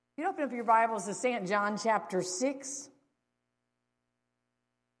You open up your Bibles to St. John chapter 6.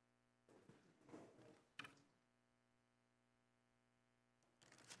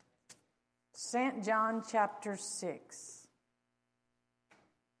 St. John chapter 6.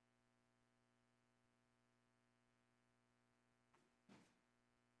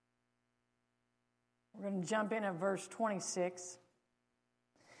 We're going to jump in at verse 26.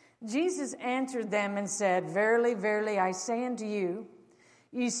 Jesus answered them and said, "Verily, verily, I say unto you,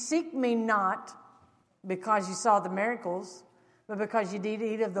 you seek me not because you saw the miracles, but because you did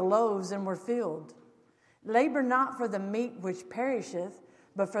eat of the loaves and were filled. Labor not for the meat which perisheth,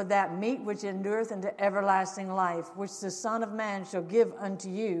 but for that meat which endureth unto everlasting life, which the Son of Man shall give unto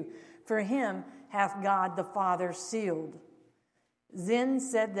you. For him hath God the Father sealed." Then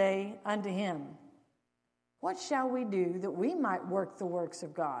said they unto him, "What shall we do that we might work the works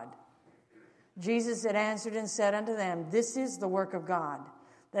of God?" Jesus had answered and said unto them, "This is the work of God,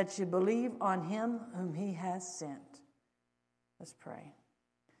 that you believe on him whom he has sent." Let's pray.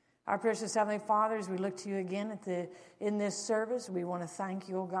 Our precious Heavenly Father, as we look to you again in this service, we want to thank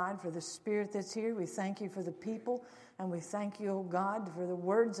you, O God, for the Spirit that's here. We thank you for the people, and we thank you, O God, for the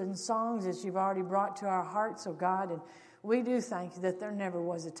words and songs that you've already brought to our hearts, O God. And we do thank you that there never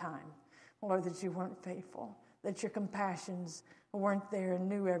was a time, Lord, that you weren't faithful, that your compassions weren't there and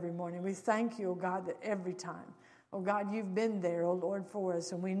new every morning. We thank you, O God, that every time, O God, you've been there, O Lord, for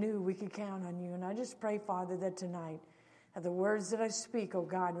us, and we knew we could count on you. And I just pray, Father, that tonight, that the words that I speak, O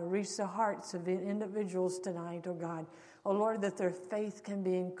God, will reach the hearts of individuals tonight, O God. O Lord, that their faith can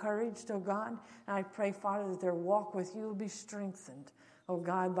be encouraged, O God. And I pray, Father, that their walk with you will be strengthened, O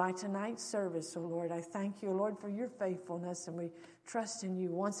God, by tonight's service, O Lord. I thank you, Lord, for your faithfulness, and we trust in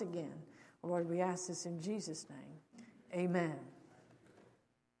you once again. Lord, we ask this in Jesus' name. Amen.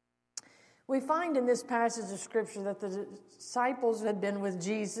 We find in this passage of Scripture that the disciples had been with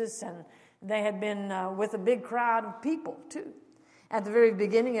Jesus, and they had been with a big crowd of people, too. At the very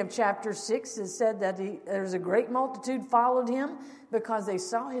beginning of chapter 6, it said that there was a great multitude followed him because they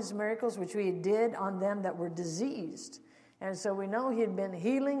saw his miracles, which he did on them that were diseased. And so we know he had been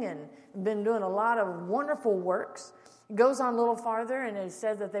healing and been doing a lot of wonderful works. It goes on a little farther, and it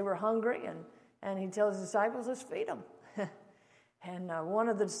says that they were hungry, and he tells his disciples, "Let's feed them." And one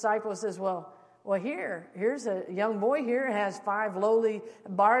of the disciples says, well, here's a young boy here has five barley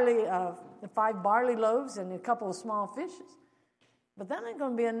loaves and a couple of small fishes. But that ain't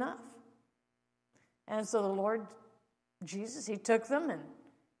going to be enough. And so the Lord Jesus, he took them, and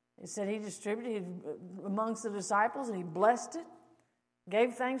he said he distributed amongst the disciples, and he blessed it,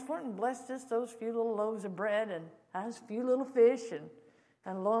 gave thanks for it, and blessed just those few little loaves of bread and those few little fish.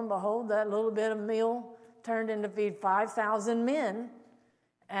 And lo and behold, that little bit of meal turned into feed 5,000 men.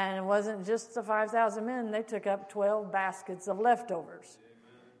 And it wasn't just the 5,000 men. They took up 12 baskets of leftovers.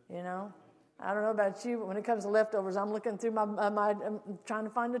 Amen. You know, I don't know about you, but when it comes to leftovers, I'm looking through I'm trying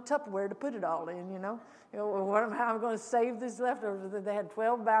to find a Tupperware to put it all in, how I'm going to save these leftovers. They had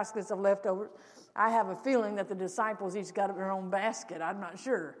 12 baskets of leftovers. I have a feeling that the disciples each got their own basket. I'm not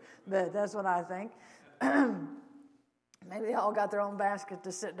sure, but that's what I think. Maybe they all got their own basket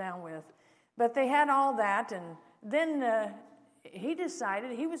to sit down with. But they had all that, and then he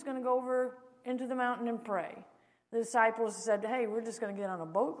decided he was going to go over into the mountain and pray. The disciples said, "Hey, we're just going to get on a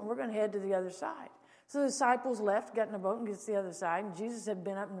boat, and we're going to head to the other side." So the disciples left, got in a boat, and get to the other side, and Jesus had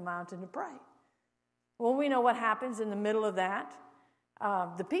been up in the mountain to pray. Well, we know what happens in the middle of that.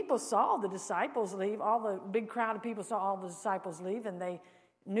 The people saw the disciples leave. All the big crowd of people saw all the disciples leave, and they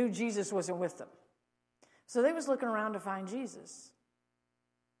knew Jesus wasn't with them. So they was looking around to find Jesus.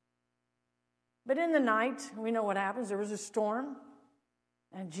 But in the night, we know what happens. There was a storm,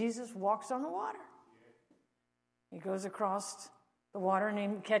 and Jesus walks on the water. He goes across the water, and he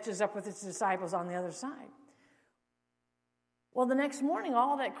catches up with his disciples on the other side. Well, the next morning,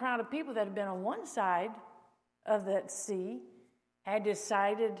 all that crowd of people that had been on one side of that sea had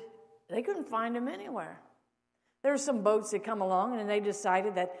decided they couldn't find him anywhere. There were some boats that come along, and they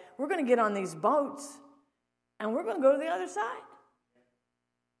decided that we're going to get on these boats, and we're going to go to the other side.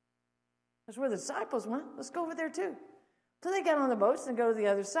 That's where the disciples went. Let's go over there too. So they got on the boats and go to the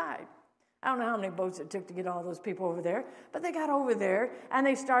other side. I don't know how many boats it took to get all those people over there, but they got over there, and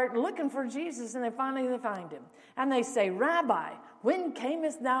they start looking for Jesus, and they find him. And they say, "Rabbi, when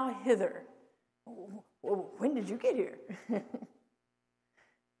camest thou hither?" Well, when did you get here?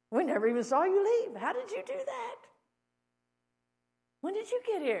 We never even saw you leave. How did you do that? When did you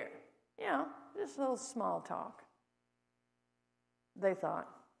get here? Just a little small talk, they thought.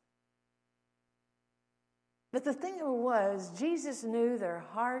 But the thing was, Jesus knew their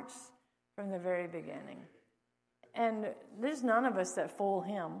hearts from the very beginning. And there's none of us that fool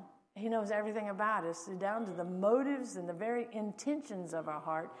him. He knows everything about us, down to the motives and the very intentions of our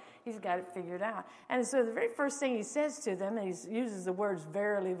heart. He's got it figured out. And so the very first thing he says to them, and he uses the words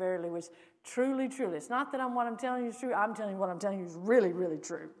verily, verily, which truly, truly. It's not that what I'm telling you is true. I'm telling you what I'm telling you is really, really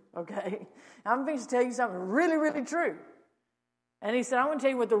true. Okay? I'm going to tell you something really, really true. And he said, I want to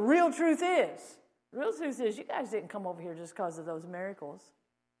tell you what the real truth is. The real truth is you guys didn't come over here just because of those miracles.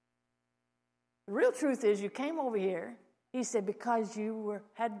 The real truth is you came over here, he said, because you're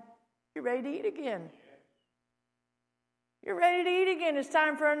ready to eat again. You're ready to eat again. It's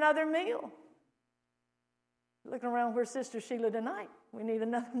time for another meal. Looking around for Sister Sheila tonight. We need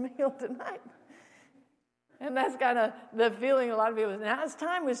another meal tonight. And that's kind of the feeling a lot of people, now it's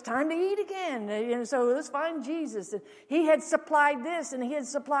time to eat again. And so let's find Jesus. And he had supplied this and he had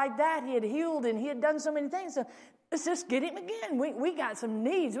supplied that. He had healed and he had done so many things. So let's just get him again. We got some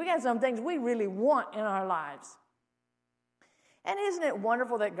needs. We got some things we really want in our lives. And isn't it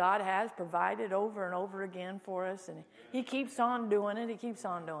wonderful that God has provided over and over again for us? And he keeps on doing it. He keeps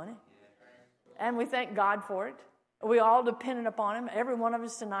on doing it. And we thank God for it. We all dependent upon him. Every one of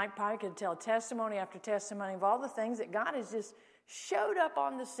us tonight probably could tell testimony after testimony of all the things that God has just showed up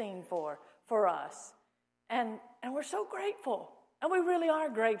on the scene for us. And we're so grateful. And we really are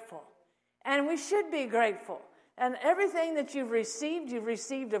grateful. And we should be grateful. And everything that you've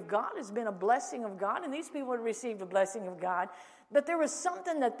received of God has been a blessing of God. And these people had received a blessing of God. But there was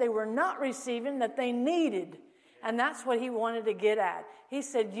something that they were not receiving that they needed. And that's what he wanted to get at. He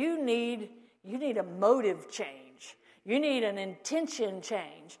said, you need a motive change. You need an intention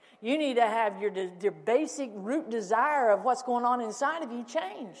change. You need to have your basic root desire of what's going on inside of you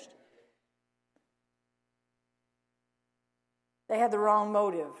changed. They had the wrong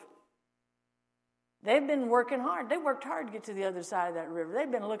motive. They've been working hard. They worked hard to get to the other side of that river.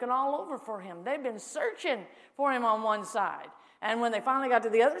 They've been looking all over for him. They've been searching for him on one side. And when they finally got to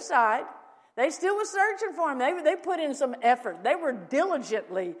the other side, they still were searching for him. They put in some effort. They were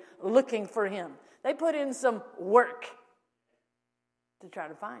diligently looking for him. They put in some work to try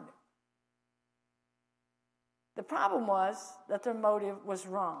to find him. The problem was that their motive was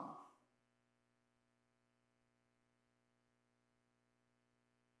wrong.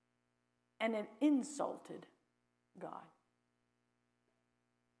 And it insulted God.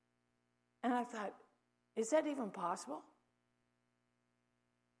 And I thought, is that even possible?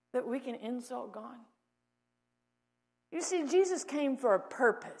 That we can insult God? You see, Jesus came for a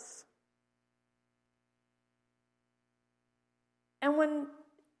purpose. And when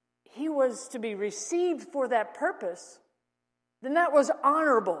he was to be received for that purpose, then that was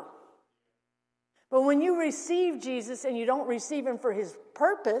honorable. But when you receive Jesus and you don't receive him for his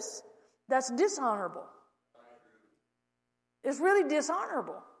purpose, that's dishonorable. It's really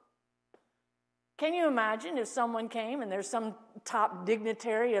dishonorable. Can you imagine if someone came and there's some top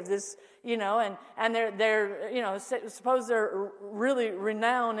dignitary of this, and they're suppose they're really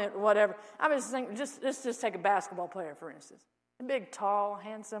renowned at whatever. I was thinking, let's just take a basketball player, for instance. Big, tall,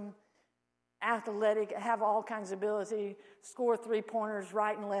 handsome, athletic, have all kinds of ability, score three-pointers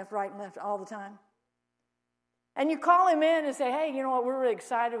right and left all the time. And you call him in and say, hey, you know what, we're really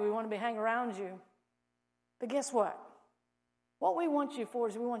excited. We want to hang around you. But guess what? What we want you for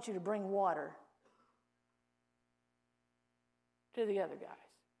is we want you to bring water to the other guys.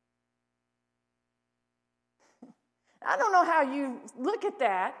 I don't know how you look at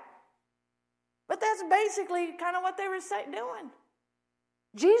that, but that's basically kind of what they were doing.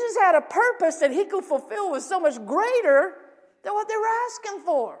 Jesus had a purpose that he could fulfill was so much greater than what they were asking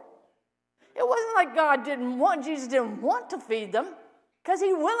for. It wasn't like Jesus didn't want to feed them, because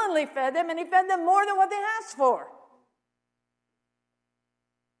he willingly fed them, and he fed them more than what they asked for.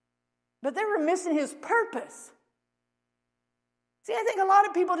 But they were missing his purpose. See, I think a lot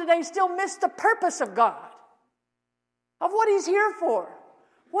of people today still miss the purpose of God, of what he's here for,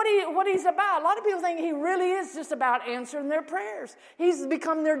 what he's about. A lot of people think he really is just about answering their prayers. He's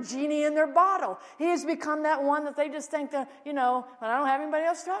become their genie in their bottle. He has become that one that they just think that, when I don't have anybody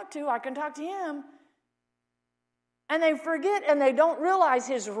else to talk to, I can talk to him. And they forget and they don't realize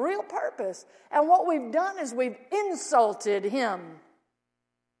his real purpose. And what we've done is we've insulted him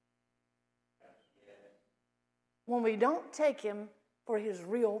when we don't take him for his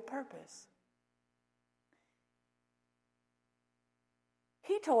real purpose.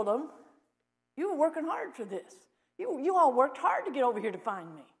 He told them, you were working hard for this. You all worked hard to get over here to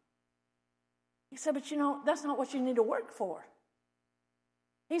find me. He said, but that's not what you need to work for.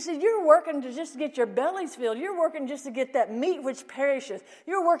 He said, you're working to just get your bellies filled. You're working just to get that meat which perishes.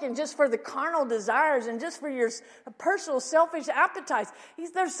 You're working just for the carnal desires and just for your personal selfish appetites.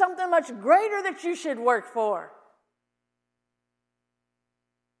 There's something much greater that you should work for.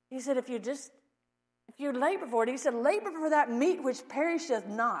 He said, if you labor for it, he said, labor for that meat which perisheth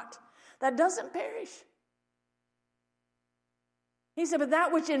not, that doesn't perish. He said, but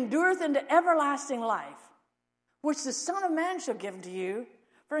that which endureth into everlasting life, which the Son of Man shall give to you,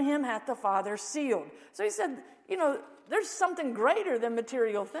 for him hath the Father sealed. So he said, there's something greater than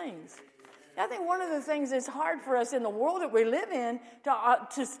material things. I think one of the things that's hard for us in the world that we live in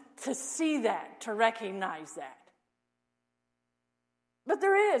to see that, to recognize that. But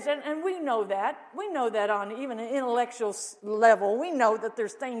there is, and we know that. We know that on even an intellectual level. We know that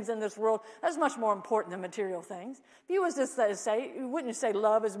there's things in this world that's much more important than material things. If you was to say, wouldn't you say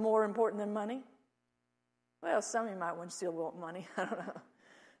love is more important than money? Well, some of you might want to still want money. I don't know.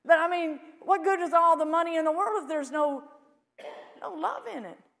 But I mean, what good is all the money in the world if there's no love in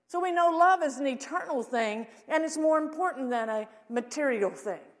it? So we know love is an eternal thing, and it's more important than a material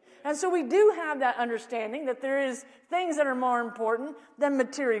thing. And so we do have that understanding that there is things that are more important than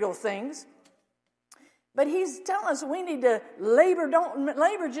material things. But he's telling us we need to labor. Don't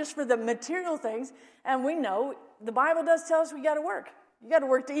labor just for the material things. And we know the Bible does tell us we got to work. You got to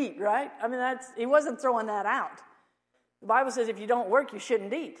work to eat, right? I mean, he wasn't throwing that out. The Bible says if you don't work, you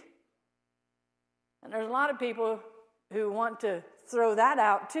shouldn't eat. And there's a lot of people who want to throw that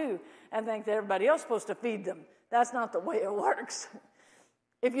out too and think that everybody else is supposed to feed them. That's not the way it works.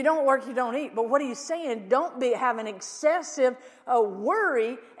 If you don't work, you don't eat. But what he's saying, don't have an excessive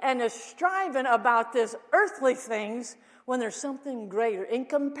worry and a striving about this earthly things when there's something greater. In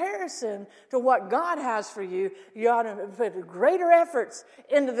comparison to what God has for you, you ought to put greater efforts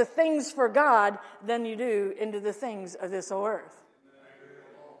into the things for God than you do into the things of this earth.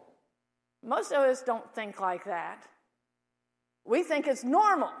 Most of us don't think like that. We think it's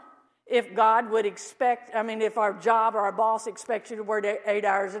normal. If God would if our job or our boss expects you to work 8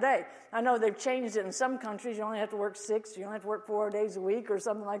 hours a day. I know they've changed it in some countries. You only have to work 6. You only have to work 4 days a week or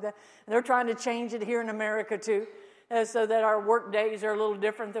something like that. And they're trying to change it here in America too, so that our work days are a little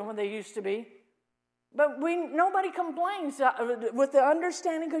different than what they used to be. But nobody complains with the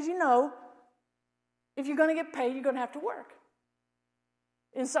understanding, because if you're going to get paid, you're going to have to work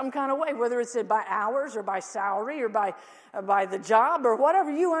in some kind of way, whether it's by hours or by salary or by the job or whatever.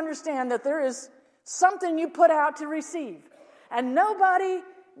 You understand that there is something you put out to receive. And nobody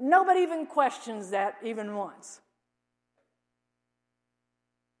even questions that even once.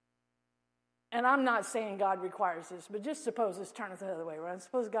 And I'm not saying God requires this, but just suppose let's turn it the other way around.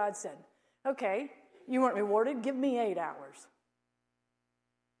 Suppose God said, okay, you weren't rewarded, give me 8 hours.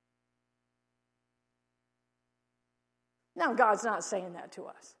 Now, God's not saying that to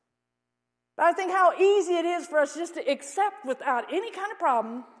us. But I think how easy it is for us just to accept without any kind of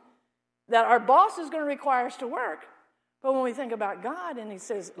problem that our boss is going to require us to work. But when we think about God and he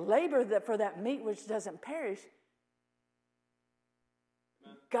says, labor for that meat which doesn't perish,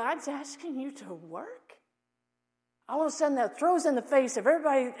 God's asking you to work. All of a sudden that throws in the face of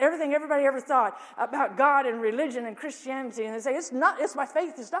everything everybody ever thought about God and religion and Christianity. And they say, it's my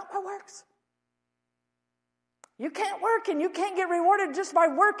faith, it's not my works. You can't work and you can't get rewarded just by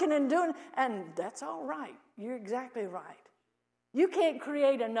working and doing, and that's all right. You're exactly right. You can't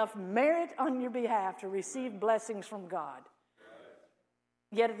create enough merit on your behalf to receive blessings from God.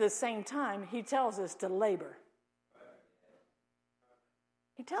 Yet at the same time, he tells us to labor.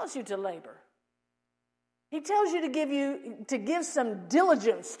 He tells you to labor. He tells you to give some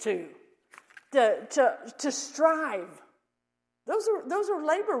diligence to strive. Those are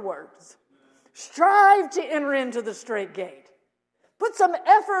labor words. Strive to enter into the straight gate. Put some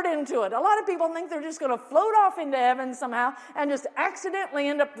effort into it. A lot of people think they're just going to float off into heaven somehow and just accidentally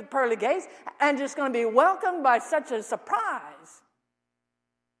end up at the pearly gates and just going to be welcomed by such a surprise.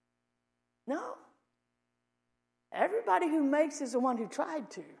 No. Everybody who makes is the one who tried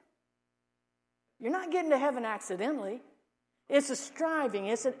to. You're not getting to heaven accidentally. It's a striving,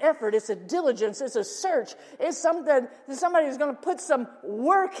 it's an effort, it's a diligence, it's a search. It's something that somebody is going to put some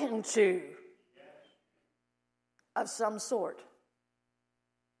work into. Of some sort.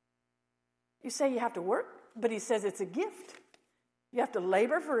 You say you have to work, but he says it's a gift. You have to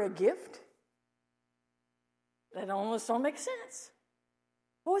labor for a gift. That almost don't make sense.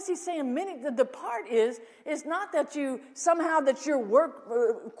 What was he saying? The part is not that that your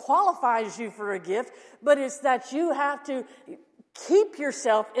work qualifies you for a gift, but it's that you have to keep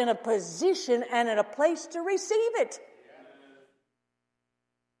yourself in a position and in a place to receive it.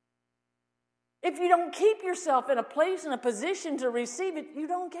 If you don't keep yourself in a place and a position to receive it, you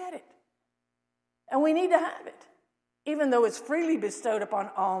don't get it. And we need to have it, even though it's freely bestowed upon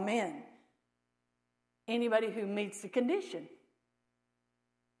all men. Anybody who meets the condition.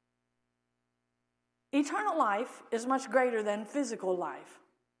 Eternal life is much greater than physical life.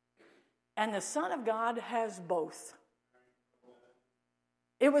 And the Son of God has both.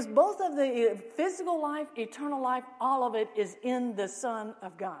 It was both of the physical life, eternal life, all of it is in the Son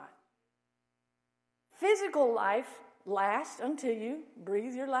of God. Physical life lasts until you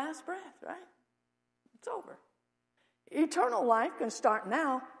breathe your last breath, right? It's over. Eternal life can start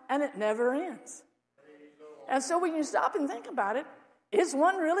now, and it never ends. And so when you stop and think about it, is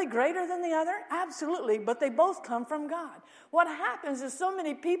one really greater than the other? Absolutely, but they both come from God. What happens is so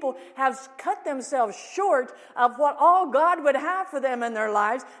many people have cut themselves short of what all God would have for them in their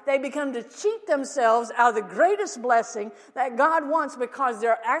lives. They become to cheat themselves out of the greatest blessing that God wants because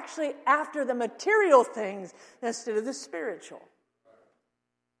they're actually after the material things instead of the spiritual.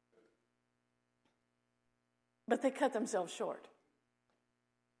 But they cut themselves short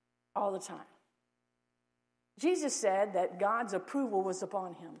all the time. Jesus said that God's approval was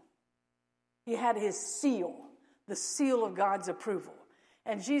upon him. He had his seal, the seal of God's approval.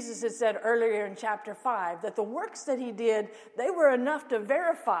 And Jesus had said earlier in chapter 5 that the works that he did, they were enough to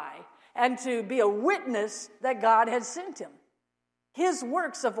verify and to be a witness that God had sent him. His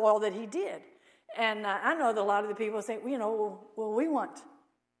works of all that he did. And I know that a lot of the people think, we want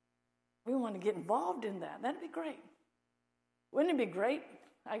to get involved in that. That'd be great. Wouldn't it be great?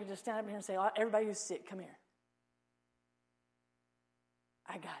 I could just stand up here and say, everybody who's sick, come here.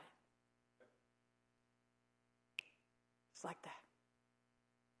 I got it. It's like that.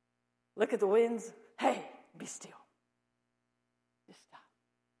 Look at the winds. Hey, be still. Just stop.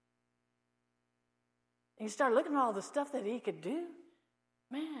 And you start looking at all the stuff that he could do.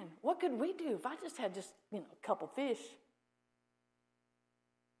 Man, what could we do if I just had a couple fish?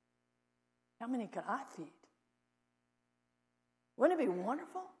 How many could I feed? Wouldn't it be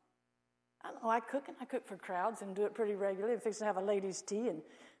wonderful? I don't know, I cook for crowds and do it pretty regularly. I'm fixing to have a ladies' tea, and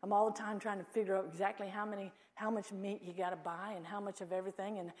I'm all the time trying to figure out exactly how much meat you got to buy and how much of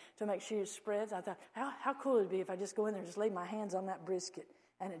everything, and to make sure it spreads. I thought, how cool would it be if I just go in there and just lay my hands on that brisket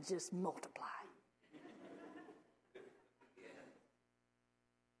and it just multiply?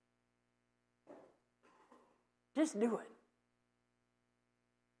 Just do it.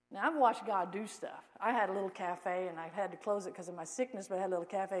 Now, I've watched God do stuff. I had a little cafe, and I had to close it because of my sickness, but I had a little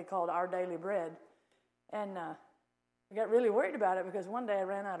cafe called Our Daily Bread. And I got really worried about it because one day I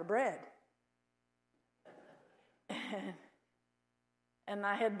ran out of bread. And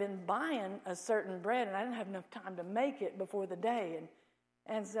I had been buying a certain bread, and I didn't have enough time to make it before the day.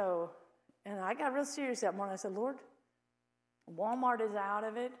 And I got real serious that morning. I said, Lord, Walmart is out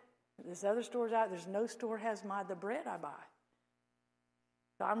of it. This other store's out. There's no store has the bread I buy.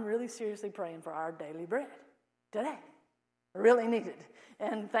 So I'm really seriously praying for Our Daily Bread today. I really need it.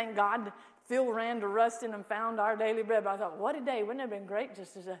 And thank God Phil ran to Ruston and found Our Daily Bread. But I thought, what a day. Wouldn't it have been great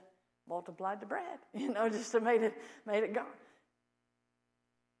just as I multiplied the bread? Just to made it go.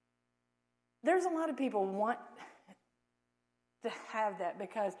 There's a lot of people want to have that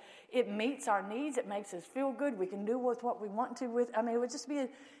because it meets our needs. It makes us feel good. We can do with what we want to with. It would just be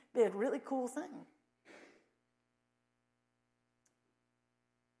a really cool thing.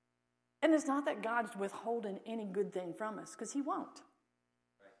 And it's not that God's withholding any good thing from us, because he won't.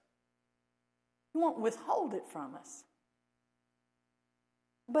 He won't withhold it from us.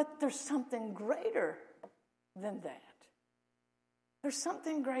 But there's something greater than that. There's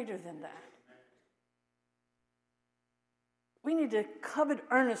something greater than that. We need to covet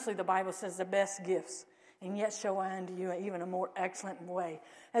earnestly, the Bible says, the best gifts, and yet show I unto you even a more excellent way.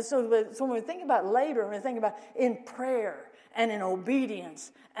 And so when we think about labor, when we think about in prayer and in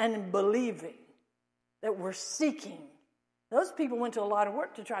obedience and in believing that we're seeking, those people went to a lot of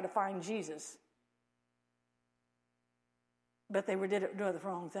work to try to find Jesus. But they were doing the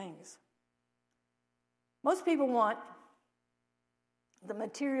wrong things. Most people want the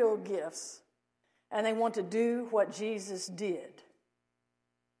material gifts, and they want to do what Jesus did.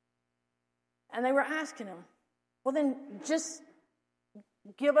 And they were asking him, well, then just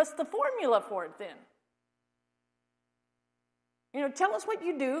give us the formula for it then. Tell us what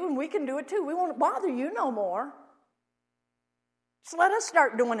you do, and we can do it too. We won't bother you no more. Just let us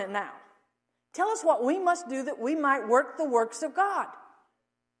start doing it now. Tell us what we must do that we might work the works of God.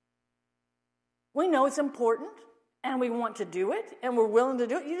 We know it's important, and we want to do it, and we're willing to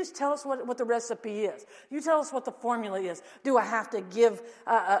do it. You just tell us what the recipe is. You tell us what the formula is. Do I have to give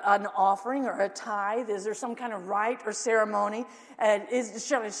an offering or a tithe? Is there some kind of rite or ceremony?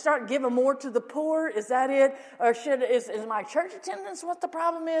 Should I start giving more to the poor? Is that it? Or is my church attendance what the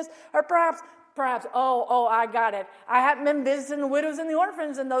problem is? Or perhaps, I got it. I haven't been visiting the widows and the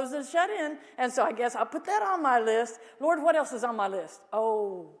orphans and those that shut in, and so I guess I'll put that on my list. Lord, what else is on my list?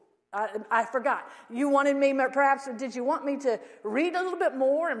 Oh, I forgot. You wanted me, perhaps, did you want me to read a little bit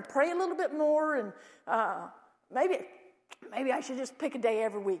more and pray a little bit more? And maybe I should just pick a day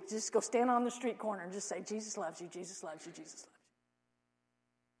every week. Just go stand on the street corner and just say, Jesus loves you, Jesus loves you, Jesus loves you.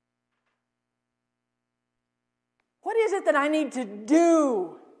 What is it that I need to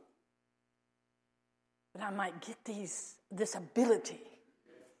do that I might get this ability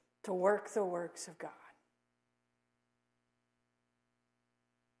to work the works of God?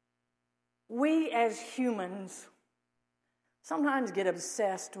 We as humans sometimes get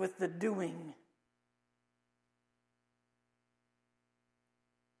obsessed with the doing.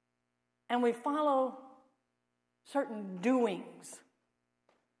 And we follow certain doings.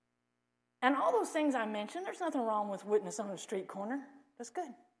 And all those things I mentioned, there's nothing wrong with witness on a street corner. That's good.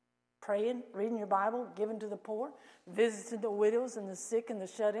 Praying, reading your Bible, giving to the poor, visiting the widows and the sick and the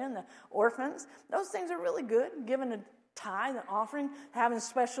shut-in, the orphans. Those things are really good. Giving a tithe, an offering, having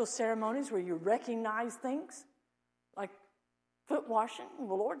special ceremonies where you recognize things like foot washing, the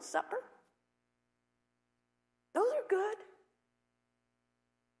Lord's Supper. Those are good.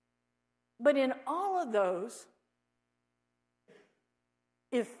 But in all of those,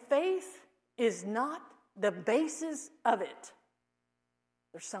 if faith is not the basis of it,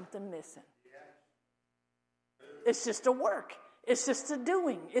 there's something missing. It's just a work. It's just a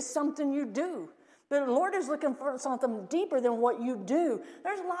doing. It's something you do. But the Lord is looking for something deeper than what you do.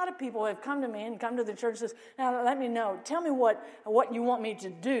 There's a lot of people who have come to me and come to the church and says, now let me know. Tell me what you want me to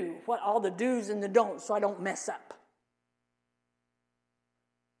do, what all the do's and the don'ts so I don't mess up.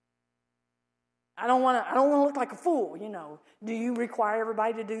 I don't want to look like a fool, you know. Do you require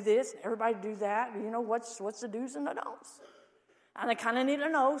everybody to do this, everybody to do that? You know, what's the do's and the don'ts? And I kind of need to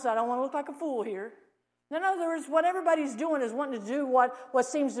know, so I don't want to look like a fool here. In other words, what everybody's doing is wanting to do what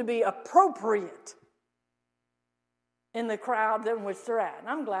seems to be appropriate in the crowd in which they're at. And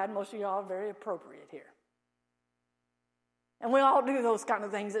I'm glad most of y'all are very appropriate here. And we all do those kind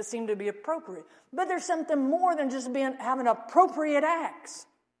of things that seem to be appropriate. But there's something more than just having appropriate acts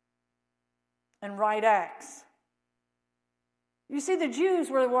and right acts. You see, the Jews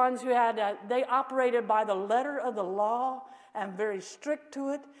were the ones who they operated by the letter of the law and very strict to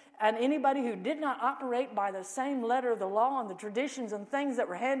it. And anybody who did not operate by the same letter of the law and the traditions and things that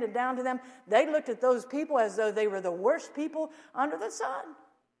were handed down to them, they looked at those people as though they were the worst people under the sun.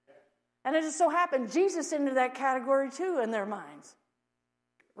 And it just so happened Jesus entered that category too in their minds.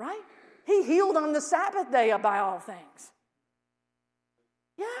 Right? He healed on the Sabbath day by all things.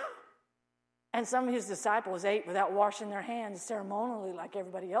 Yeah. And some of his disciples ate without washing their hands ceremonially like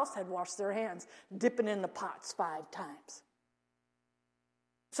everybody else had washed their hands, dipping in the pots 5 times.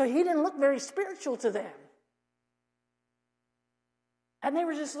 So he didn't look very spiritual to them. And they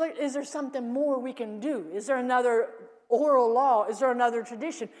were just like, is there something more we can do? Is there another oral law? Is there another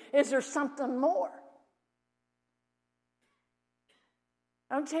tradition? Is there something more?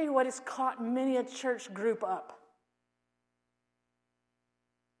 I'll tell you what, it's caught many a church group up.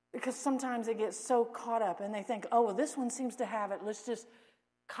 Because sometimes they get so caught up and they think, oh, well, this one seems to have it. Let's just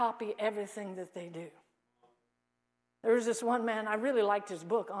copy everything that they do. There was this one man, I really liked his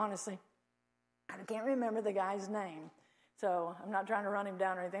book, honestly. I can't remember the guy's name. So I'm not trying to run him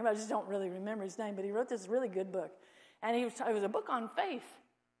down or anything, but I just don't really remember his name. But he wrote this really good book. And it was a book on faith.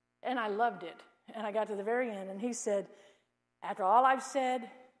 And I loved it. And I got to the very end, and he said, after all I've said,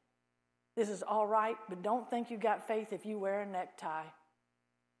 this is all right, but don't think you got faith if you wear a necktie.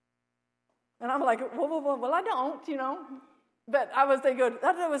 And I'm like, well, I don't, you know. But I was thinking,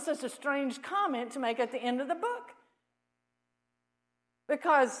 that was such a strange comment to make at the end of the book.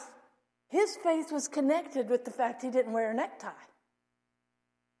 Because his faith was connected with the fact he didn't wear a necktie.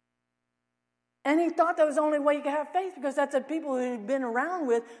 And he thought that was the only way you could have faith, because that's the people he'd been around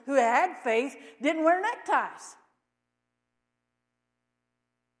with who had faith didn't wear neckties.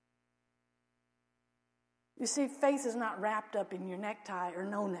 You see, faith is not wrapped up in your necktie or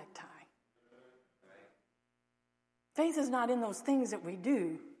no necktie. Faith is not in those things that we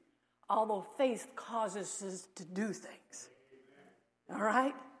do, although faith causes us to do things. All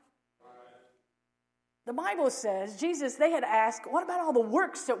right? The Bible says, Jesus, they had asked, what about all the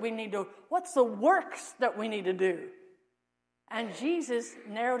works that we need to, what's the works that we need to do? And Jesus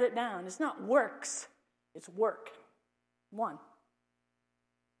narrowed it down. It's not works, it's work. One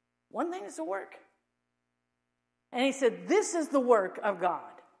thing is a work. And he said, this is the work of God.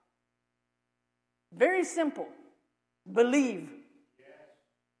 Very simple. Believe.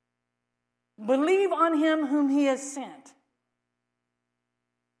 Believe on him whom he has sent.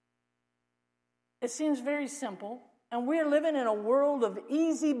 It seems very simple, and we're living in a world of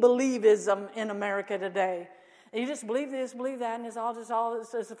easy believism in America today. You just believe this, believe that, and it's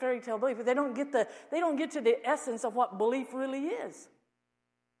a fairy tale belief. But they don't get to the essence of what belief really is.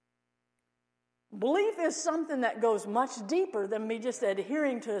 Belief is something that goes much deeper than me just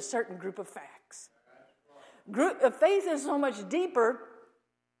adhering to a certain group of facts. Faith is so much deeper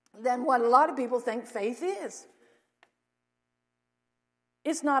than what a lot of people think faith is.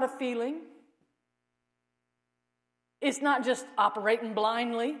 It's not a feeling. It's not just operating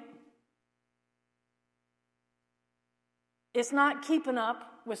blindly. It's not keeping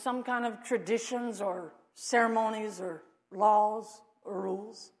up with some kind of traditions or ceremonies or laws or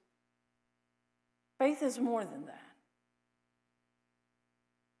rules. Faith is more than that.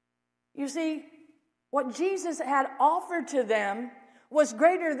 You see, what Jesus had offered to them was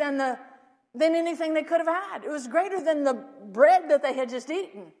greater than anything they could have had. It was greater than the bread that they had just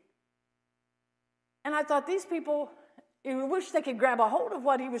eaten. And I thought, these people, I wish they could grab a hold of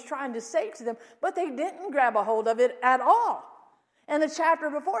what he was trying to say to them, but they didn't grab a hold of it at all. And the chapter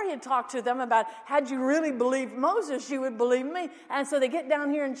before, he had talked to them about, had you really believed Moses, you would believe me. And so they get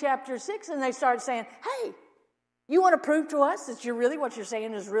down here in chapter 6 and they start saying, hey, you want to prove to us that what you're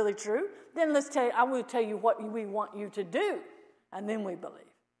saying is really true? Then I will tell you what we want you to do. And then we believe.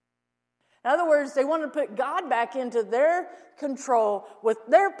 In other words, they want to put God back into their control with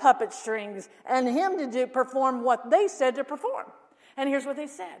their puppet strings and him to perform what they said to perform. And here's what they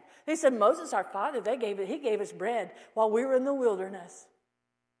said. They said, Moses, our father, he gave us bread while we were in the wilderness.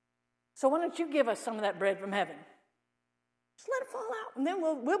 So why don't you give us some of that bread from heaven? Just let it fall out, and then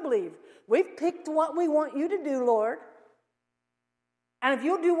we'll believe. We've picked what we want you to do, Lord. And if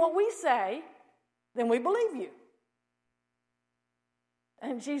you'll do what we say, then we believe you.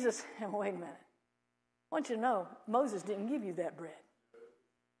 And Jesus, wait a minute. I want you to know, Moses didn't give you that bread.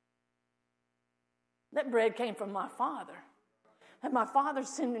 That bread came from my Father. And my Father's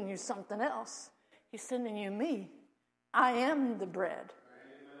sending you something else. He's sending you me. I am the bread.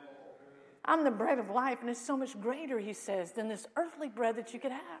 I'm the bread of life, and it's so much greater, he says, than this earthly bread that you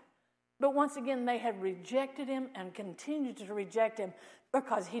could have. But once again, they had rejected him and continued to reject him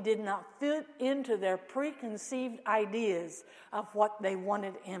because he did not fit into their preconceived ideas of what they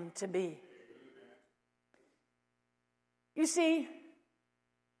wanted him to be. You see,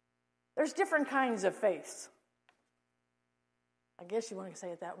 there's different kinds of faiths. I guess you want to say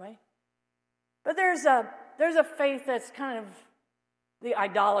it that way. But there's a faith that's kind of the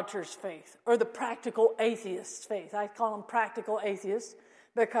idolater's faith or the practical atheist's faith. I call them practical atheists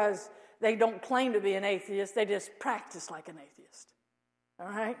because they don't claim to be an atheist. They just practice like an atheist. All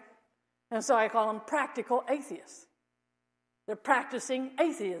right? And so I call them practical atheists. They're practicing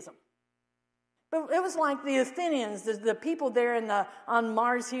atheism. But it was like the Athenians, the people there on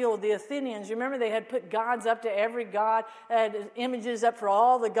Mars Hill, the Athenians. You remember they had put gods up to every god, had images up for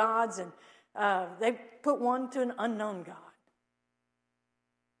all the gods, and they put one to an unknown God.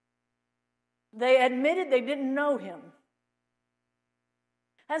 They admitted they didn't know him.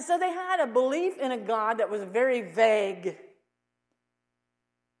 And so they had a belief in a God that was very vague.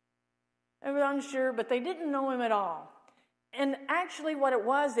 They were unsure, but they didn't know him at all. And actually what it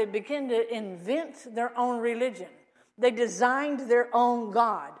was, they began to invent their own religion. They designed their own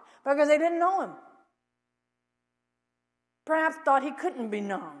God because they didn't know him. Perhaps thought he couldn't be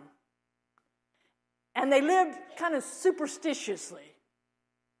known. And they lived kind of superstitiously.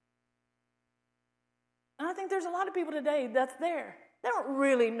 And I think there's a lot of people today that's there. They don't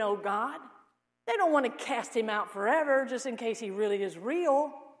really know God. They don't want to cast him out forever just in case he really is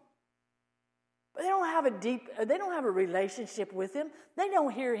real. But they don't have a relationship with him. They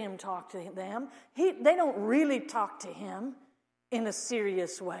don't hear him talk to them. They don't really talk to him in a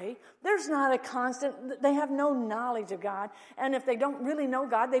serious way. There's not a constant, they have no knowledge of God. And if they don't really know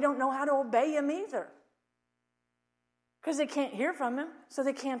God, they don't know how to obey him either. Because they can't hear from him, so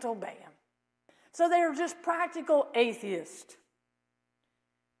they can't obey him. So they're just practical atheists.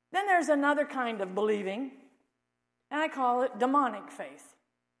 Then there's another kind of believing, and I call it demonic faith.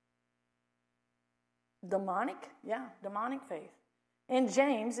 Demonic? Yeah, demonic faith. In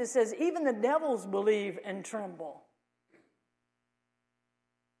James, it says, even the devils believe and tremble.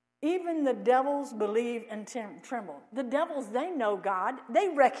 Even the devils believe and tremble. The devils, they know God. They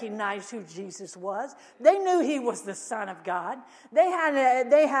recognized who Jesus was. They knew he was the Son of God. They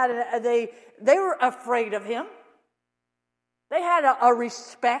were afraid of him. They had a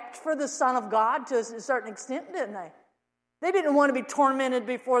respect for the Son of God to a certain extent, didn't they? They didn't want to be tormented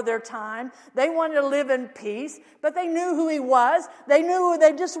before their time. They wanted to live in peace, but they knew who he was. They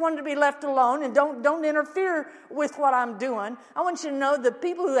just wanted to be left alone and don't interfere with what I'm doing. I want you to know the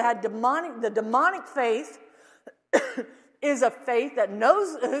people who had the demonic faith is a faith that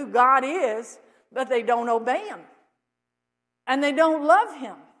knows who God is, but they don't obey him. And they don't love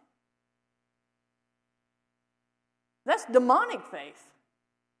him. That's demonic faith.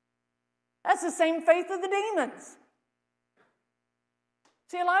 That's the same faith of the demons.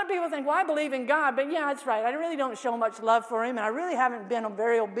 See, a lot of people think, well, I believe in God, but yeah, that's right. I really don't show much love for him, and I really haven't been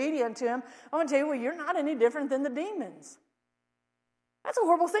very obedient to him. I want to tell you, well, you're not any different than the demons. That's a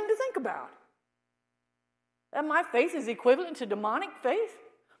horrible thing to think about. That my faith is equivalent to demonic faith?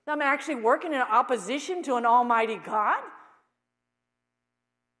 That I'm actually working in opposition to an almighty God?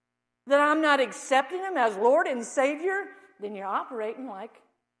 That I'm not accepting him as Lord and Savior? Then you're operating like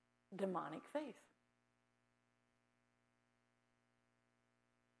demonic faith.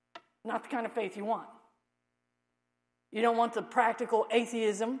 Not the kind of faith you want. You don't want the practical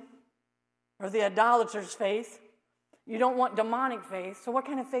atheism or the idolater's faith. You don't want demonic faith. So what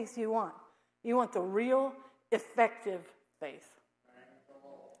kind of faith do you want? You want the real, effective faith.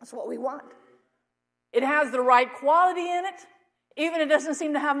 That's what we want. It has the right quality in it, even it doesn't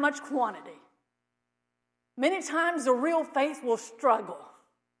seem to have much quantity. Many times the real faith will struggle.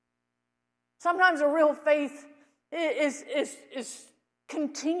 Sometimes the real faith is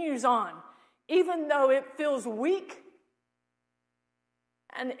continues on, even though it feels weak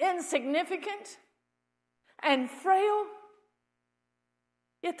and insignificant and frail,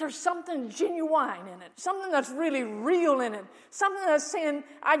 yet there's something genuine in it, something that's really real in it, something that's saying,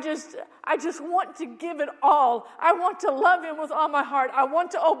 I just want to give it all. I want to love him with all my heart. I want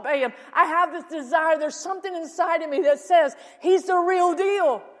to obey him. I have this desire. There's something inside of me that says he's the real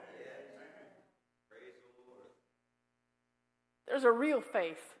deal. There's a real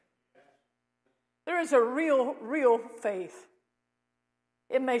faith. There is a real faith.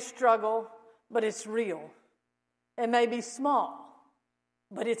 It may struggle, but it's real. It may be small,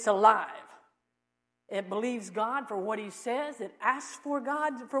 but it's alive. It believes God for what he says. It asks for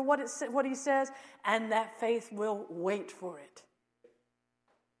God for what he says, and that faith will wait for it.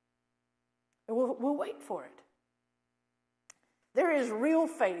 We'll wait for it. There is real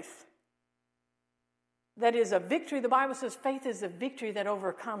faith. That is a victory. The Bible says faith is a victory that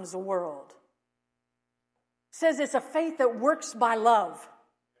overcomes the world. It says it's a faith that works by love.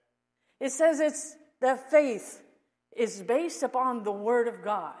 It says that faith is based upon the Word of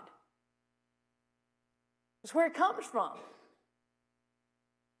God. It's where it comes from.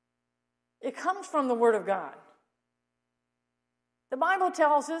 It comes from the Word of God. The Bible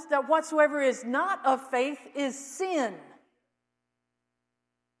tells us that whatsoever is not of faith is sin.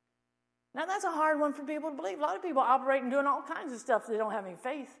 Now, that's a hard one for people to believe. A lot of people operate and doing all kinds of stuff they don't have any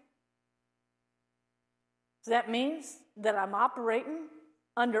faith. So that means that I'm operating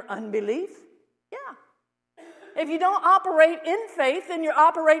under unbelief? Yeah. If you don't operate in faith, then you're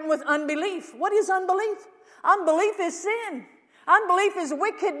operating with unbelief. What is unbelief? Unbelief is sin. Unbelief is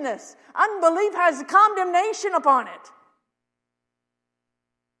wickedness. Unbelief has condemnation upon it.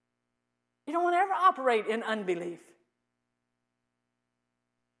 You don't want to ever operate in unbelief.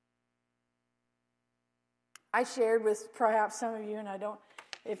 I shared with perhaps some of you, and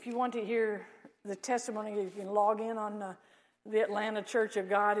if you want to hear the testimony, you can log in on the Atlanta Church of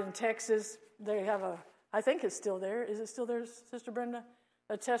God in Texas. They have I think it's still there. Is it still there, Sister Brenda?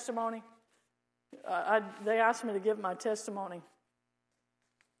 A testimony? They asked me to give my testimony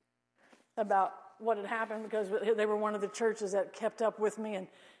about what had happened because they were one of the churches that kept up with me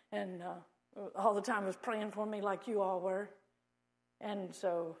and all the time was praying for me like you all were. And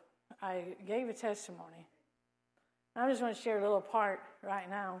so I gave a testimony. I just want to share a little part right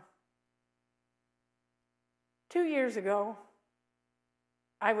now. 2 years ago,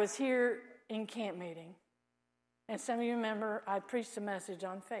 I was here in camp meeting, and some of you remember I preached a message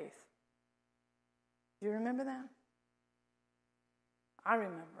on faith. Do you remember that? I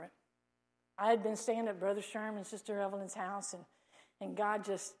remember it. I had been staying at Brother Sherm and Sister Evelyn's house, and God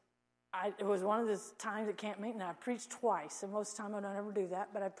it was one of those times at camp meeting I preached twice, and most of the time I don't ever do that,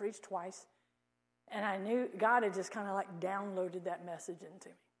 but I preached twice. And I knew God had just kind of like downloaded that message into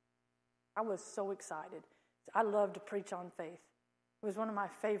me. I was so excited. I love to preach on faith. It was one of my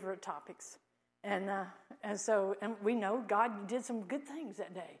favorite topics. And we know God did some good things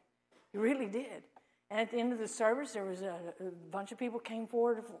that day. He really did. And at the end of the service, there was a bunch of people came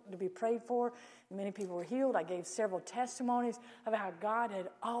forward to be prayed for. Many people were healed. I gave several testimonies of how God had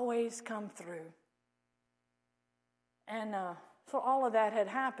always come through. And so all of that had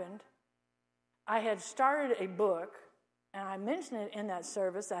happened. I had started a book, and I mentioned it in that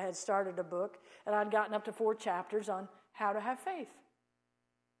service. I had started a book, and I'd gotten up to 4 chapters on how to have faith.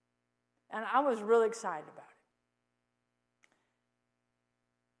 And I was really excited about it.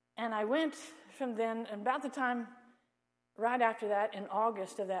 And I went from then, and about the time, right after that, in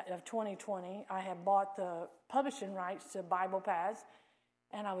August of 2020, I had bought the publishing rights to Bible Paths,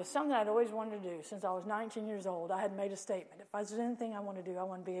 and it was something I'd always wanted to do since I was 19 years old. I had made a statement. If there's anything I want to do, I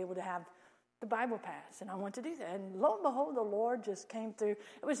want to be able to have the Bible Paths, and I want to do that. And lo and behold, the Lord just came through.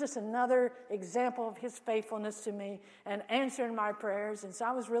 It was just another example of His faithfulness to me and answering my prayers, and so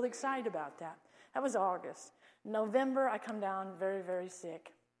I was really excited about that. That was August. November, I come down very, very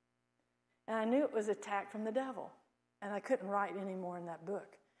sick, and I knew it was an attack from the devil, and I couldn't write any more in that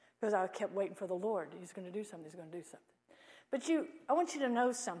book because I kept waiting for the Lord. He's going to do something. He's going to do something. But I want you to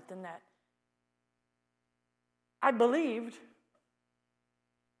know something that I believed.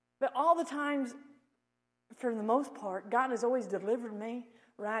 But all the times, for the most part, God has always delivered me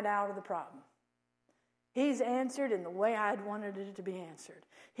right out of the problem. He's answered in the way I had wanted it to be answered.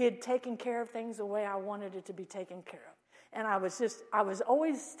 He had taken care of things the way I wanted it to be taken care of. And I was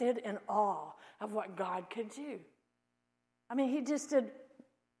always stood in awe of what God could do. I mean, He just did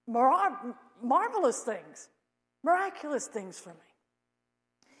marvelous things, miraculous things for me.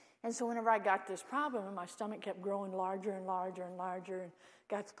 And so whenever I got this problem, and my stomach kept growing larger and larger and larger, and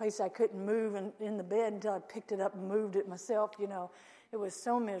got to the place I couldn't move in the bed until I picked it up and moved it myself, it was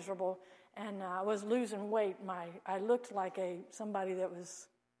so miserable. And I was losing weight. I looked like somebody that was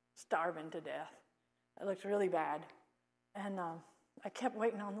starving to death. I looked really bad. And I kept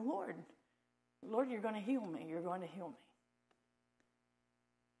waiting on the Lord. Lord, you're going to heal me. You're going to heal me.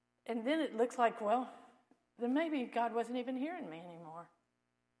 And then it looks like, well, then maybe God wasn't even hearing me anymore.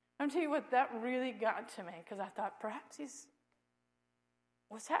 I'll tell you what, that really got to me, because I thought, perhaps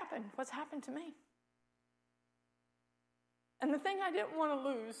what's happened? What's happened to me? And the thing I didn't want to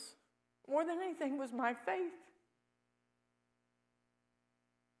lose more than anything was my faith.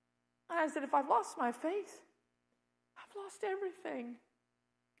 And I said, if I've lost my faith, I've lost everything.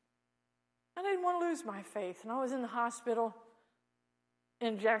 I didn't want to lose my faith. And I was in the hospital,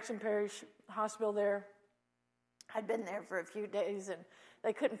 in Jackson Parish Hospital there. I'd been there for a few days, and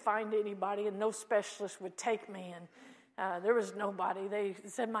they couldn't find anybody, and no specialist would take me, and there was nobody. They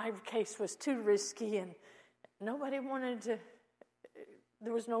said my case was too risky, and nobody wanted to.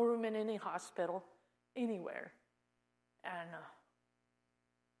 There was no room in any hospital anywhere. And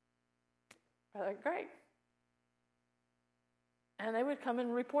I thought, great. And they would come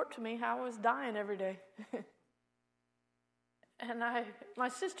and report to me how I was dying every day. And my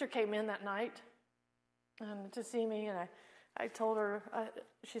sister came in that night to see me, and I told her,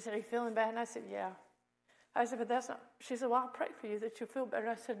 she said, are you feeling bad? And I said, yeah. I said, but that's not, she said, well, I'll pray for you that you'll feel better.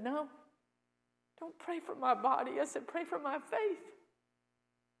 I said, no, don't pray for my body. I said, pray for my faith.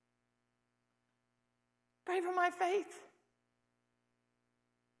 Pray for my faith.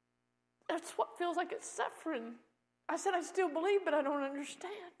 That's what feels like it's suffering. I said, I still believe, but I don't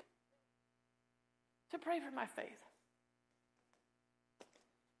understand. So pray for my faith.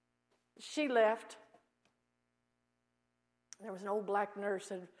 She left. There was an old black nurse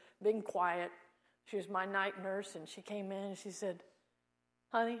that had been quiet. She was my night nurse, and she came in and she said,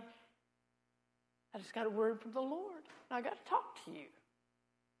 honey, I just got a word from the Lord, and I got to talk to you.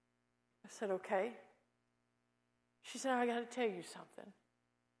 I said, okay. She said, I got to tell you something.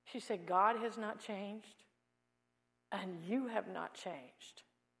 She said, God has not changed, and you have not changed.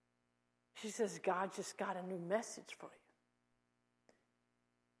 She says, God just got a new message for you.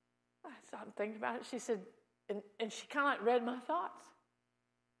 I started thinking about it. She said, and she kind of like read my thoughts.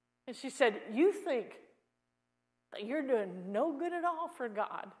 And she said, you think that you're doing no good at all for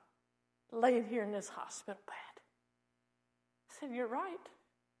God laying here in this hospital bed. I said, you're right.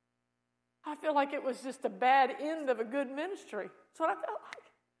 I feel like it was just a bad end of a good ministry. That's what I felt like.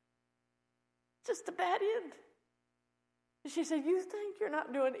 Just a bad end. And she said, you think you're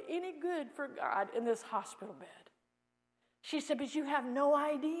not doing any good for God in this hospital bed. She said, but you have no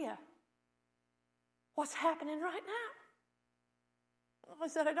idea what's happening right now. I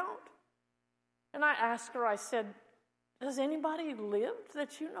said, I don't. And I asked her, I said, does anybody live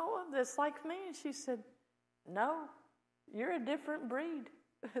that you know of that's like me? And she said, no, you're a different breed.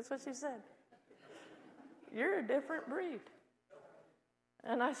 That's what she said. You're a different breed.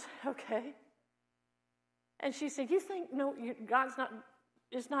 And I said, okay. And she said, you think, no, God's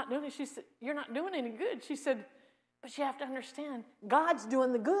not doing it. She said, you're not doing any good. She said, but you have to understand, God's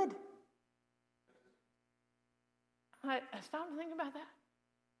doing the good. I stopped thinking about that.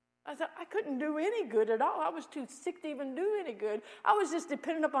 I thought, I couldn't do any good at all. I was too sick to even do any good. I was just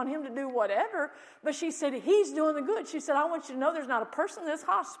dependent upon him to do whatever. But she said, he's doing the good. She said, I want you to know there's not a person in this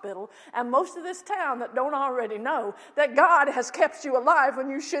hospital and most of this town that don't already know that God has kept you alive when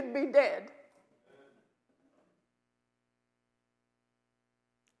you should be dead.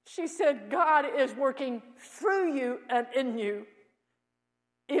 She said, God is working through you and in you,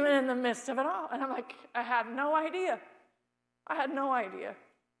 even in the midst of it all. And I'm like, I had no idea. I had no idea.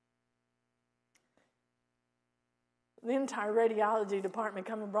 The entire radiology department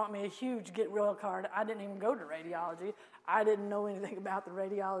come and brought me a huge get well card. I didn't even go to radiology. I didn't know anything about the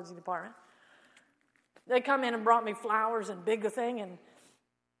radiology department. They come in and brought me flowers and big thing, and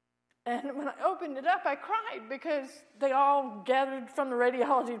when I opened it up, I cried because they all gathered from the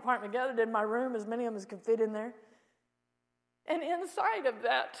radiology department, gathered in my room, as many of them as could fit in there. And inside of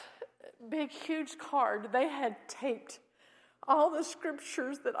that big, huge card, they had taped all the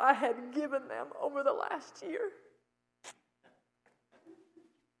scriptures that I had given them over the last year.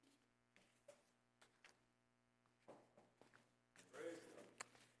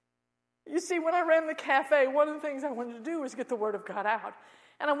 You see, when I ran the cafe, one of the things I wanted to do was get the Word of God out.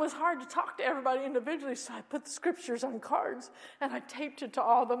 And it was hard to talk to everybody individually, so I put the scriptures on cards, and I taped it to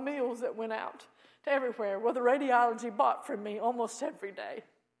all the meals that went out to everywhere. Well, the radiology bought from me almost every day.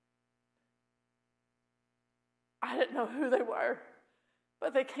 I didn't know who they were,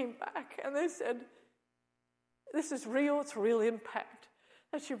 but they came back, and they said, this is real, it's real impact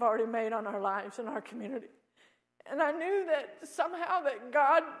that you've already made on our lives and our community. And I knew that somehow that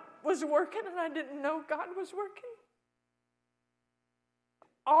God was working, and I didn't know God was working.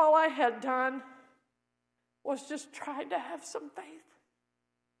 All I had done was just try to have some faith.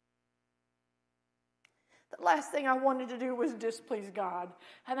 The last thing I wanted to do was displease God,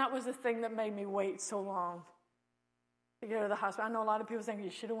 and that was the thing that made me wait so long to go to the hospital. I know a lot of people think you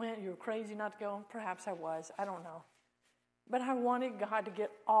should have went, you were crazy not to go. Perhaps I was, I don't know. But I wanted God to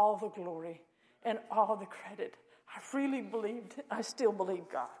get all the glory and all the credit. I really believed, I still believe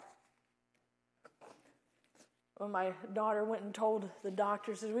God. When my daughter went and told the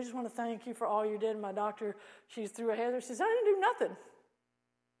doctor, says, we just want to thank you for all you did. And my doctor, she threw her head there. She says, I didn't do nothing.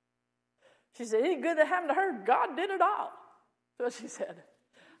 She said, any good that happened to her, God did it all. That's what she said.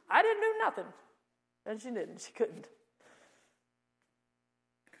 I didn't do nothing. And she didn't. She couldn't.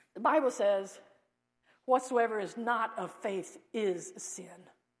 The Bible says, whatsoever is not of faith is sin.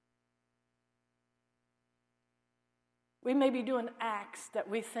 We may be doing acts that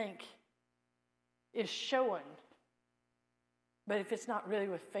we think is showing, but if it's not really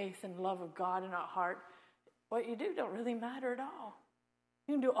with faith and love of God in our heart, what you do don't really matter at all.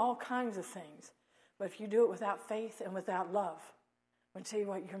 You can do all kinds of things, but if you do it without faith and without love, I'm going to tell you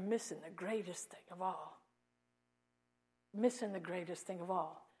what, you're missing the greatest thing of all. Missing the greatest thing of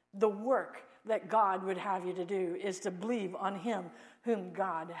all. The work that God would have you to do is to believe on Him whom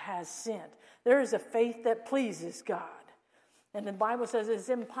God has sent. There is a faith that pleases God. And the Bible says it's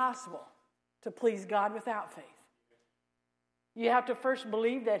impossible to please God without faith. You have to first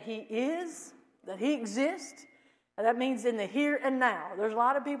believe that He is, that He exists, and that means in the here and now. There's a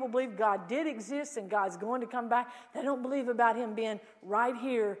lot of people believe God did exist and God's going to come back. They don't believe about Him being right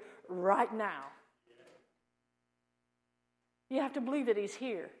here, right now. You have to believe that He's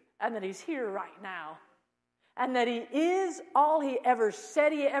here, and that He's here right now, and that He is all He ever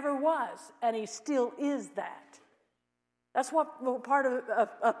said He ever was, and He still is that. That's what part of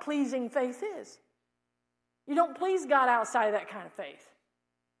a pleasing faith is. You don't please God outside of that kind of faith.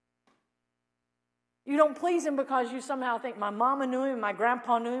 You don't please Him because you somehow think my mama knew Him, my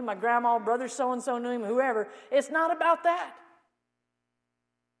grandpa knew Him, my grandma, brother so-and-so knew Him, whoever. It's not about that.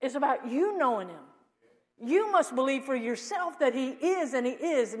 It's about you knowing Him. You must believe for yourself that He is, and He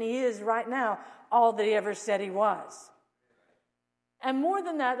is, and He is right now all that He ever said He was. And more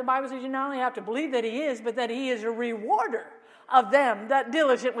than that, the Bible says you not only have to believe that He is, but that He is a rewarder of them that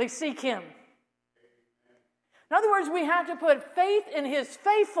diligently seek Him. In other words, we have to put faith in His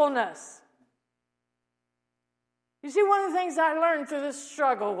faithfulness. You see, one of the things I learned through this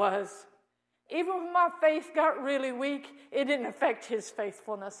struggle was, even when my faith got really weak, it didn't affect His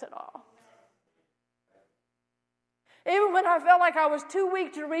faithfulness at all. Even when I felt like I was too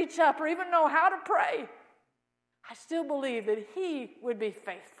weak to reach up or even know how to pray, I still believe that He would be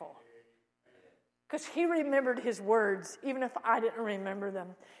faithful. Because He remembered His words, even if I didn't remember them.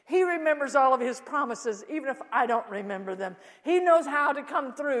 He remembers all of His promises, even if I don't remember them. He knows how to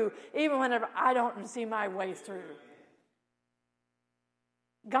come through, even whenever I don't see my way through.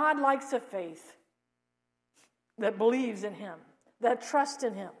 God likes a faith that believes in Him, that trusts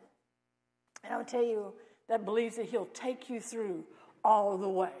in Him. And I'll tell you, that believes that He'll take you through all the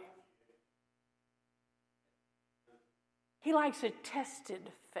way. He likes a tested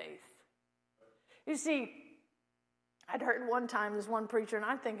faith. You see, I'd heard one time this one preacher, and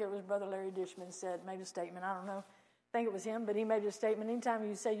I think it was Brother Larry Dishman made a statement. I don't know. I think it was him, but he made a statement. Anytime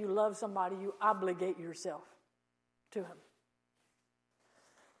you say you love somebody, you obligate yourself to him.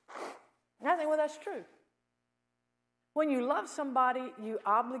 well, that's true. When you love somebody, you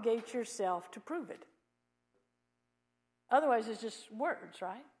obligate yourself to prove it. Otherwise, it's just words,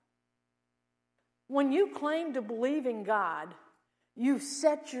 right? When you claim to believe in God, you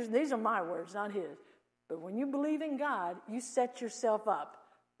set these are my words, not his. But when you believe in God, you set yourself up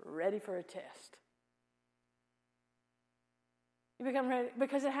ready for a test. You become ready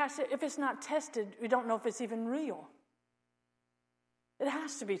because it has to, if it's not tested, we don't know if it's even real. It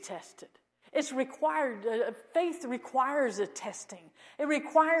has to be tested. It's required, faith requires a testing. It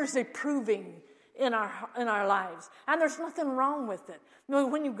requires a proving in our lives. And there's nothing wrong with it.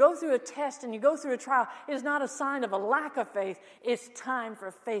 When you go through a test and you go through a trial, it's not a sign of a lack of faith. It's time for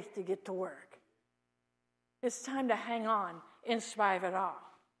faith to get to work. It's time to hang on in spite of it all.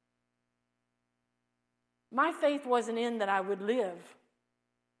 My faith wasn't in that I would live.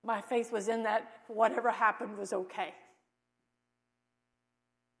 My faith was in that whatever happened was okay.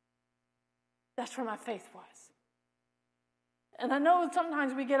 That's where my faith was. And I know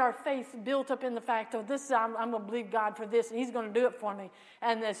sometimes we get our faith built up in the fact of this, I'm going to believe God for this, and he's going to do it for me.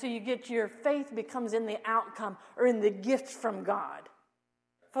 And so you get your faith becomes in the outcome or in the gift from God.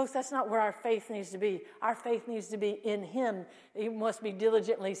 Folks, that's not where our faith needs to be. Our faith needs to be in him. You must be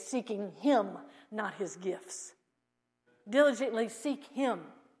diligently seeking him, not his gifts. Diligently seek him.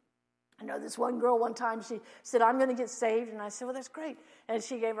 I know this one girl one time, she said, I'm going to get saved. And I said, well, that's great. And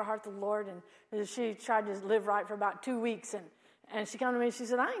she gave her heart to the Lord, and she tried to live right for about 2 weeks. And she came to me and she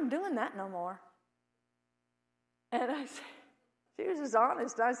said, I ain't doing that no more. And I said, she was just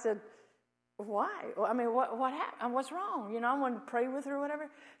honest. I said, why? I mean, what happened? What's wrong? I wanted to pray with her or whatever.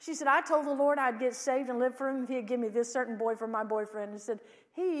 She said, I told the Lord I'd get saved and live for him if he'd give me this certain boy for my boyfriend. And said,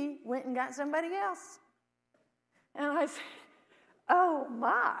 he went and got somebody else. And I said, oh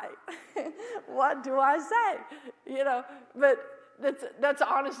my, what do I say? But that's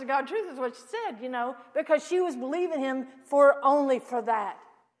honest to God truth is what she said, because she was believing him only for that.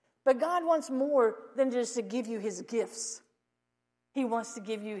 But God wants more than just to give you his gifts. He wants to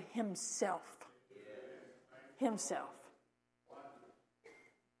give you himself. Himself.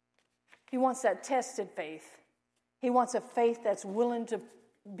 He wants that tested faith. He wants a faith that's willing to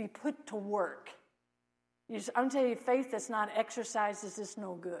be put to work. I'm going to tell you, faith that's not exercised is just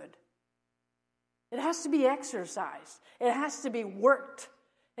no good. It has to be exercised. It has to be worked.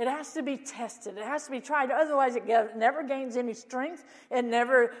 It has to be tested. It has to be tried. Otherwise, it never gains any strength. A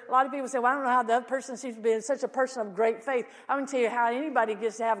lot of people say, well, I don't know how the other person seems to be such a person of great faith. I'm going to tell you how anybody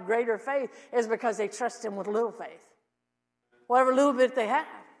gets to have greater faith is because they trust him with little faith. Whatever little bit they have.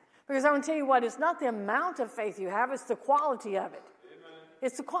 Because I'm going to tell you what, it's not the amount of faith you have, it's the quality of it.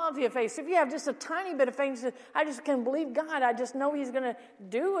 It's the quality of faith. So if you have just a tiny bit of faith, I just can believe God, I just know he's going to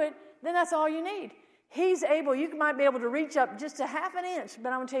do it, then that's all you need. He's able, you might be able to reach up just a half an inch, but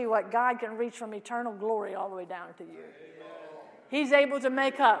I'm going to tell you what, God can reach from eternal glory all the way down to you. He's able to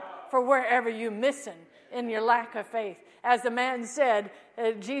make up for wherever you're missing in your lack of faith. As the man said,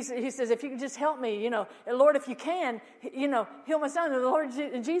 Jesus, he says, if you can just help me, Lord, if you can, heal my son. And the Lord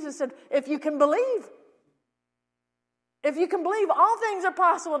Jesus said, if you can believe. If you can believe, all things are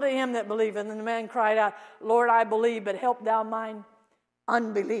possible to him that believeth. And the man cried out, Lord, I believe, but help thou mine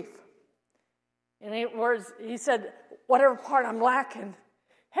unbelief. In 8 words, he said, whatever part I'm lacking,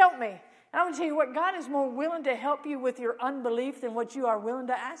 help me. And I'm going to tell you what, God is more willing to help you with your unbelief than what you are willing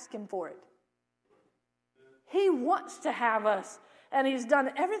to ask him for it. He wants to have us, and he's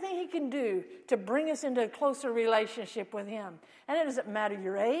done everything he can do to bring us into a closer relationship with him. And it doesn't matter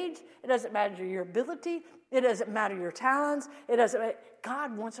your age. It doesn't matter your ability. It doesn't matter your talents.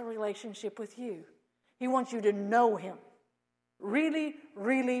 God wants a relationship with you. He wants you to know him. Really,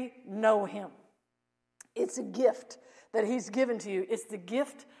 really know him. It's a gift that he's given to you. It's the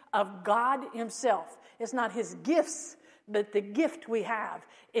gift of God himself. It's not his gifts, but the gift we have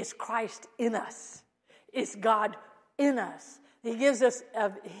is Christ in us. It's God in us. He gives us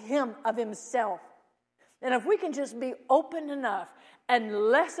of him, of himself. And if we can just be open enough and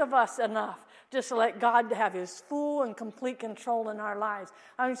less of us enough just to let God have his full and complete control in our lives,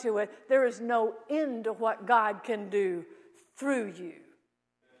 I'm telling you, there is no end to what God can do through you.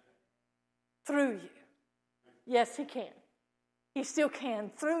 Through you. Yes, he can. He still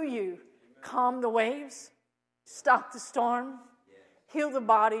can, through you, calm the waves, stop the storm, heal the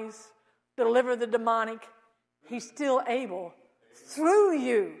bodies, deliver the demonic. He's still able through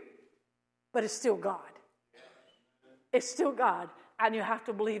you, but it's still God. It's still God, and you have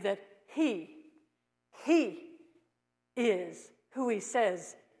to believe that He is who He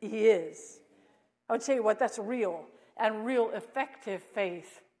says He is. I'll tell you what, that's real and real effective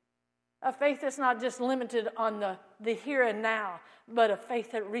faith. A faith that's not just limited on the the here and now, but a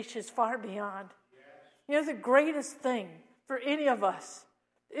faith that reaches far beyond. You know, the greatest thing for any of us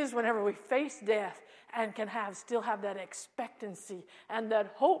is whenever we face death and can still have that expectancy and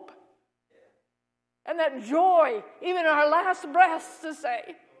that hope and that joy, even in our last breaths, to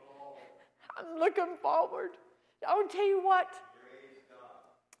say, I'm looking forward. I'll tell you what,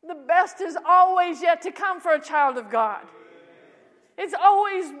 the best is always yet to come for a child of God.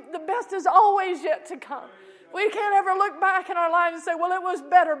 The best is always yet to come. We can't ever look back in our lives and say, well, it was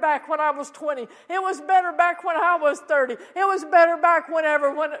better back when I was 20. It was better back when I was 30. It was better back when I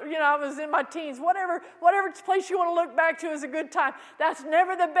was in my teens. Whatever place you want to look back to is a good time. That's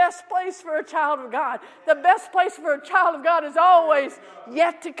never the best place for a child of God. The best place for a child of God is always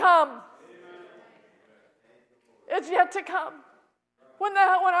yet to come. It's yet to come. When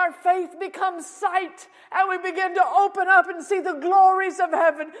our faith becomes sight and we begin to open up and see the glories of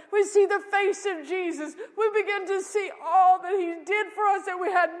heaven, we see the face of Jesus, we begin to see all that He did for us that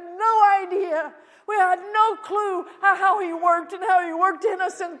we had no idea. We had no clue how He worked and how He worked in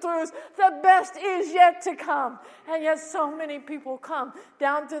us and through us. The best is yet to come. And yet so many people come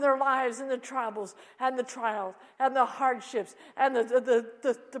down through their lives and the troubles and the trials and the hardships and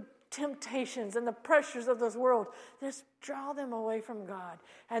the temptations and the pressures of this world just draw them away from God,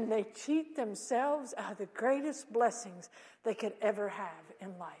 and they cheat themselves out of the greatest blessings they could ever have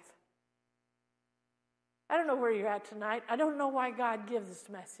in life. I don't know where you're at tonight. I don't know why God gives this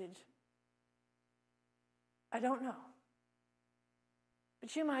message. I don't know.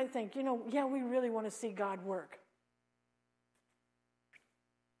 But you might think, we really want to see God work.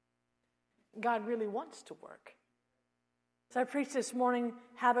 God really wants to work. As I preached this morning,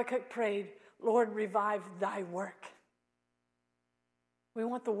 Habakkuk prayed, Lord, revive thy work. We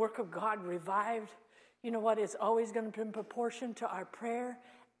want the work of God revived. You know what? It's always going to be in proportion to our prayer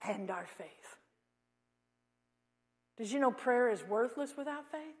and our faith. Did you know prayer is worthless without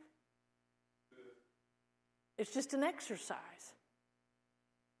faith? It's just an exercise.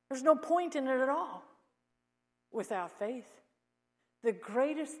 There's no point in it at all without faith. The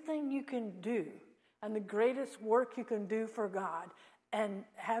greatest thing you can do and the greatest work you can do for God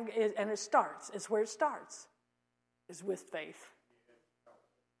it's where it starts, is with faith.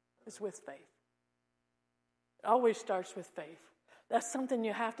 It's with faith. It always starts with faith. That's something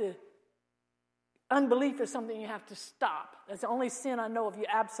you have to, unbelief is something you have to stop. That's the only sin I know of you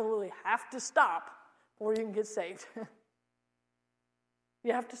absolutely have to stop before you can get saved.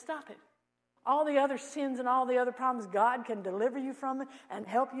 You have to stop it. All the other sins and all the other problems, God can deliver you from it and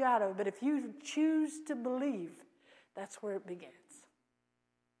help you out of it. But if you choose to believe, that's where it begins.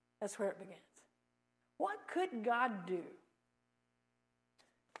 That's where it begins. What could God do?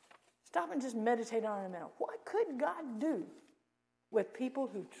 Stop and just meditate on it a minute. What could God do with people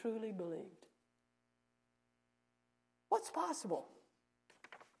who truly believed? What's possible?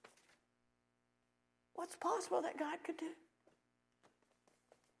 What's possible that God could do?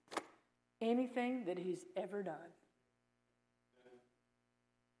 Anything that He's ever done.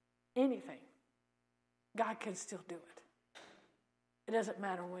 Anything. God can still do it. It doesn't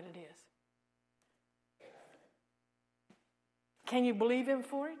matter what it is. Can you believe Him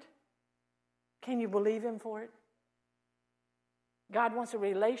for it? Can you believe Him for it? God wants a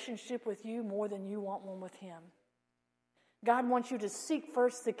relationship with you more than you want one with Him. God wants you to seek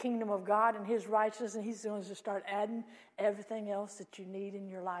first the kingdom of God and His righteousness, and He's going to start adding everything else that you need in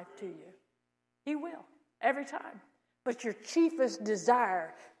your life to you. He will, every time. But your chiefest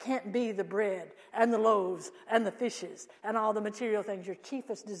desire can't be the bread and the loaves and the fishes and all the material things. Your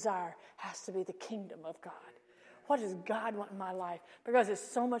chiefest desire has to be the kingdom of God. What does God want in my life? Because it's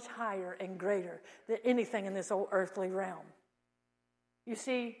so much higher and greater than anything in this old earthly realm. You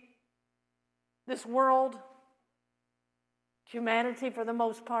see, this world, humanity for the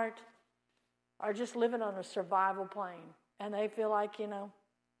most part, are just living on a survival plane. And they feel like,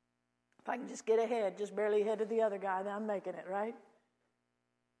 if I can just get ahead, just barely ahead of the other guy, then I'm making it, right?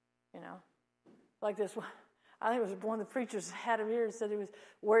 Like this one. I think it was one of the preachers had him here and said he was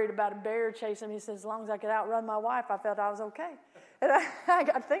worried about a bear chasing him. He said, as long as I could outrun my wife, I felt I was okay. And I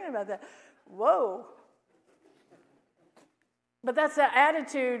got thinking about that. Whoa. But that's the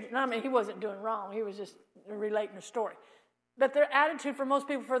attitude. He wasn't doing wrong. He was just relating a story. But their attitude for most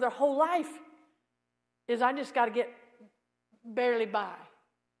people for their whole life is, I just got to get barely by.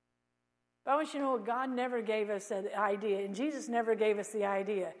 But I want you to know, God never gave us the idea, and Jesus never gave us the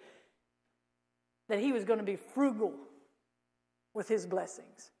idea that He was going to be frugal with His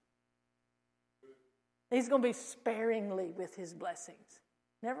blessings. He's going to be sparingly with His blessings.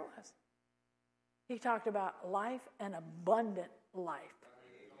 Never was. He talked about life and abundant life.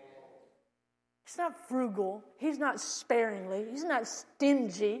 He He's not frugal. He's not sparingly. He's not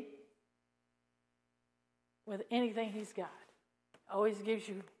stingy with anything he's got. Always gives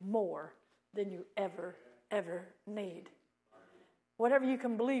you more than you ever need. Whatever you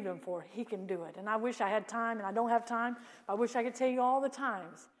can believe him for, he can do it. And I wish I had time, and I don't have time. I wish I could tell you all the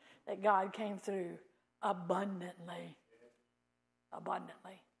times that God came through abundantly.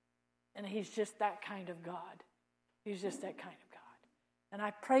 Abundantly. And he's just that kind of God. He's just that kind of God. And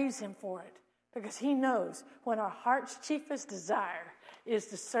I praise him for it, because he knows when our heart's chiefest desire is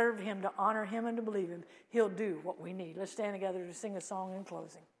to serve him, to honor him, and to believe him, he'll do what we need. Let's stand together to sing a song in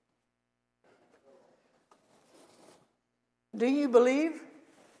closing. Do you believe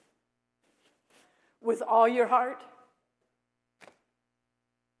with all your heart?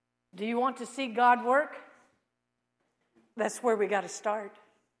 Do you want to see God work? That's where we got to start.